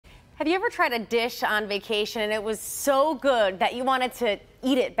Have you ever tried a dish on vacation and it was so good that you wanted to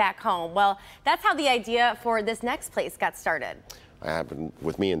eat it back home? Well, that's how the idea for this next place got started. It happened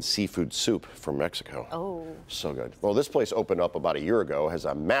with me in seafood soup from Mexico. Oh. So good. Well, this place opened up about a year ago, has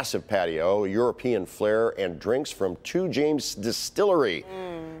a massive patio, European flair, and drinks from 2 James Distillery.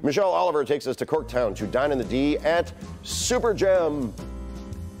 Michelle Oliver takes us to Corktown to dine in the D at Supergeil.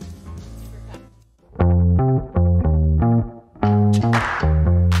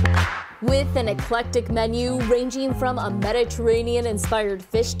 With an eclectic menu ranging from a Mediterranean-inspired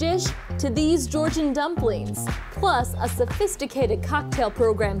fish dish to these Georgian dumplings, plus a sophisticated cocktail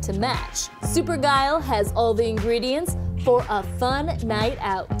program to match, Supergeil has all the ingredients for a fun night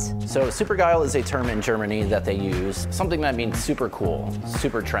out. So Supergeil is a term in Germany that they use, something that means super cool,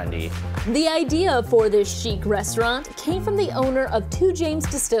 super trendy. The idea for this chic restaurant came from the owner of 2 James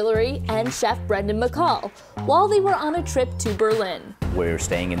Distillery and chef Brendan McCall while they were on a trip to Berlin. We're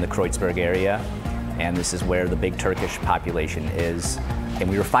staying in the Kreuzberg area, and this is where the big Turkish population is. And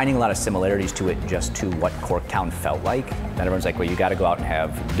we were finding a lot of similarities to it just to what Corktown felt like. And everyone's like, well, you gotta go out and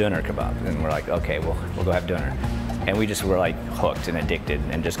have doner kebab. And we're like, okay, we'll go have doner. And we just were like hooked and addicted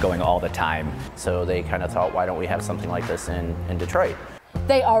and just going all the time. So they kind of thought, why don't we have something like this in Detroit?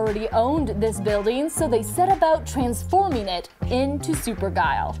 They already owned this building, so they set about transforming it into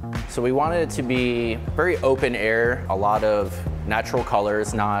Supergeil. So we wanted it to be very open air, a lot of natural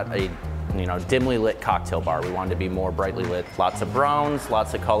colors, not a dimly lit cocktail bar. We wanted to be more brightly lit. Lots of browns,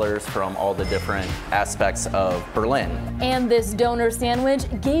 lots of colors from all the different aspects of Berlin. And this doner sandwich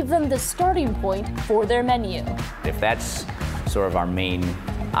gave them the starting point for their menu. If that's sort of our main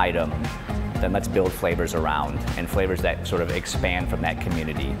item, then let's build flavors around, and flavors that sort of expand from that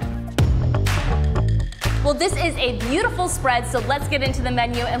community. Well, this is a beautiful spread, so let's get into the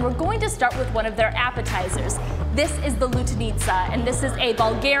menu, and we're going to start with one of their appetizers. This is the lutenica, and this is a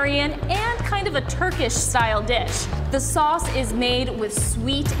Bulgarian and kind of a Turkish style dish. The sauce is made with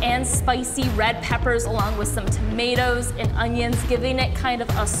sweet and spicy red peppers along with some tomatoes and onions, giving it kind of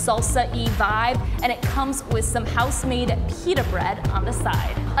a salsa-y vibe, and it comes with some house-made pita bread on the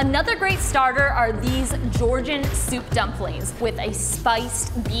side. Another great starter are these Georgian soup dumplings with a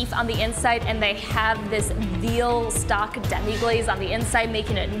spiced beef on the inside, and they have this veal stock demi-glaze on the inside,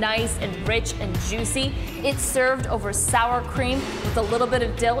 making it nice and rich and juicy. It's served over sour cream with a little bit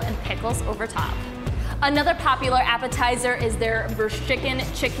of dill and pickles over top. Another popular appetizer is their Verschicken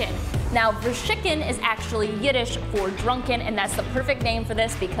chicken. Now, Verschicken is actually Yiddish for drunken, and that's the perfect name for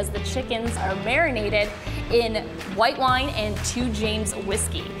this because the chickens are marinated in white wine and 2 James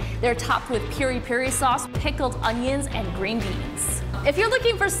whiskey. They're topped with piri-piri sauce, pickled onions, and green beans. If you're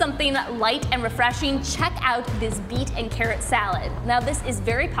looking for something light and refreshing, check out this beet and carrot salad. Now, this is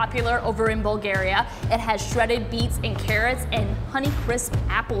very popular over in Bulgaria. It has shredded beets and carrots and Honeycrisp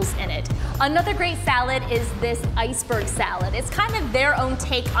apples in it. Another great salad is this iceberg salad. It's kind of their own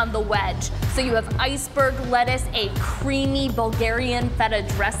take on the wedge. So you have iceberg lettuce, a creamy Bulgarian feta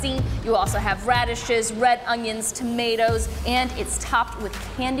dressing. You also have radishes, red onions, tomatoes, and it's topped with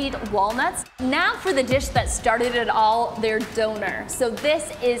candied walnuts. Now for the dish that started it all, their doner. So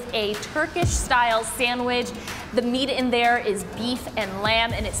this is a Turkish-style sandwich. The meat in there is beef and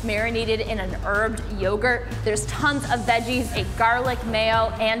lamb, and it's marinated in an herbed yogurt. There's tons of veggies, a garlic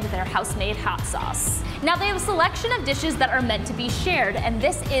mayo, and their house-made hot sauce. Now they have a selection of dishes that are meant to be shared, and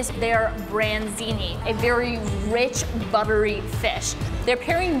this is their branzini, a very rich, buttery fish. They're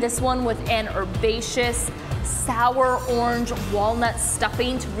pairing this one with an herbaceous, sour orange walnut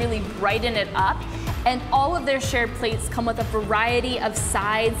stuffing to really brighten it up. And all of their shared plates come with a variety of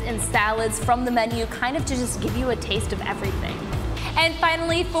sides and salads from the menu, kind of to just give you a taste of everything. And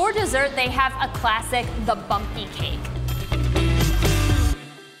finally, for dessert, they have a classic, the bumpy cake.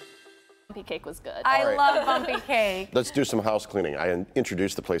 Bumpy cake was good. I love bumpy cake. Let's do some house cleaning. I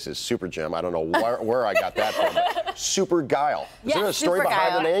introduced the place as Supergeil. I don't know where I got that from. Supergeil. Is there a story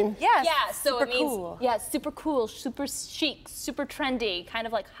behind the name? Yes. Yeah, so super it means, cool. Yeah, super cool, super chic, super trendy, kind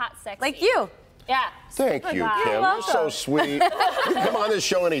of like hot sexy. Like you. Yeah. Thank you, Kim. You're so sweet. You can come on this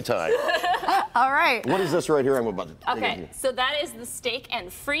show anytime. All right. What is this right here I'm about to dig Okay, into? so that is the steak and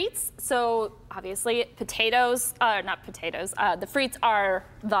frites. So obviously potatoes, not potatoes, the frites are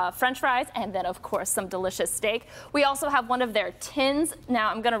the French fries, and then of course some delicious steak. We also have one of their tins. Now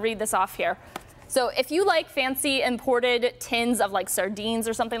I'm gonna read this off here. So if you like fancy imported tins of like sardines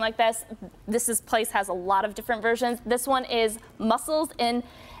or something like this, this place has a lot of different versions. This one is mussels in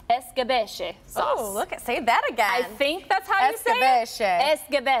escabeche sauce. Oh, look at, say that again. I think that's how you say it.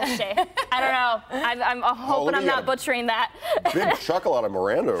 Escabeche. I don't know. I'm hoping I'm not butchering that. Big chuckle out of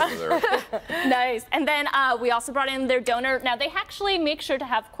Miranda over there. Nice. And then we also brought in their doner. Now, they actually make sure to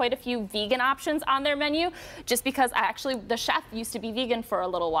have quite a few vegan options on their menu, just because the chef used to be vegan for a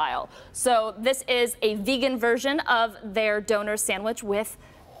little while. So this is a vegan version of their doner sandwich with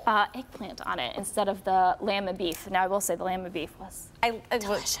eggplant on it instead of the lamb and beef. Now, I will say the lamb and beef was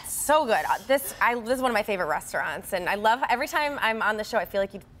delicious. So good. This is one of my favorite restaurants, and I love every time I'm on the show. I feel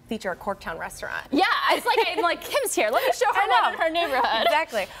like you feature a Corktown restaurant. Yeah, it's like I'm like, Kim's here. Let me show her one in her neighborhood.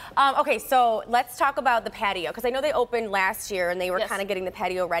 Exactly. Okay, so let's talk about the patio, because I know they opened last year and they were kind of getting the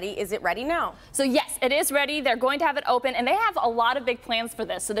patio ready. Is it ready now? So yes, it is ready. They're going to have it open, and they have a lot of big plans for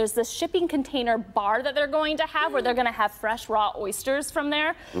this. So there's this shipping container bar that they're going to have where they're going to have fresh raw oysters from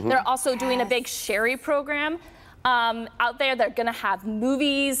there. They're also doing a big sherry program. Out there, they're going to have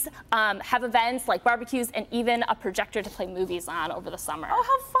movies, have events like barbecues, and even a projector to play movies on over the summer. Oh,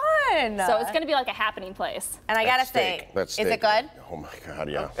 how fun! So it's going to be like a happening place. And I gotta say, is it good? Oh my God,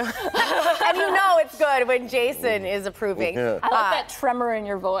 yeah. And you know it's good when Jason is approving. I like that tremor in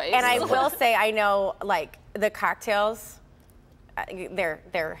your voice. And I will say, I know, like, the cocktails,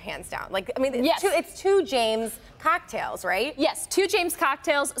 they're hands down. Like, I mean, it's two James cocktails, right? Yes, Two James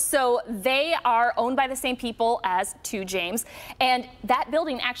Cocktails. So they are owned by the same people as Two James, and that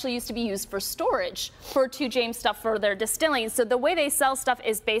building actually used to be used for storage for Two James stuff for their distilling. So the way they sell stuff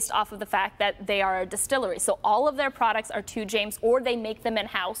is based off of the fact that they are a distillery. So all of their products are Two James, or they make them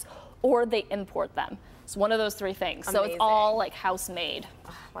in-house, or they import them. It's one of those three things. Amazing. So it's all like house made.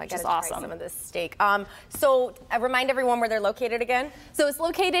 Well, I gotta try some of this steak. So remind everyone where they're located again. So it's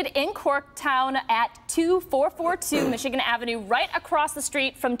located in Corktown at 2442 Michigan Avenue, right across the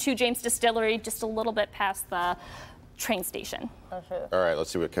street from Two James Distillery, just a little bit past the train station. All right,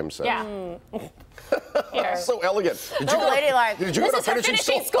 let's see what Kim said. Yeah. Here. So elegant. Did you ladylike. Did you go to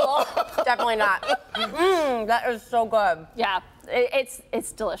finishing school? Definitely not. That is so good. Yeah,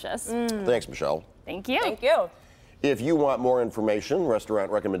 it's delicious. Thanks, Michelle. Thank you. Thank you. If you want more information,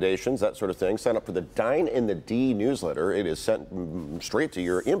 restaurant recommendations, that sort of thing, sign up for the Dine in the D newsletter. It is sent straight to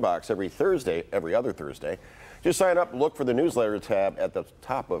your inbox every other Thursday. Just sign up, look for the newsletter tab at the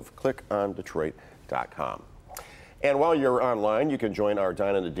top of clickondetroit.com. And while you're online, you can join our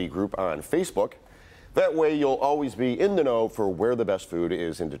Dine in the D group on Facebook. That way you'll always be in the know for where the best food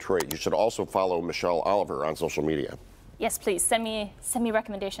is in Detroit. You should also follow Michelle Oliver on social media. Yes, please send me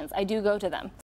recommendations. I do go to them.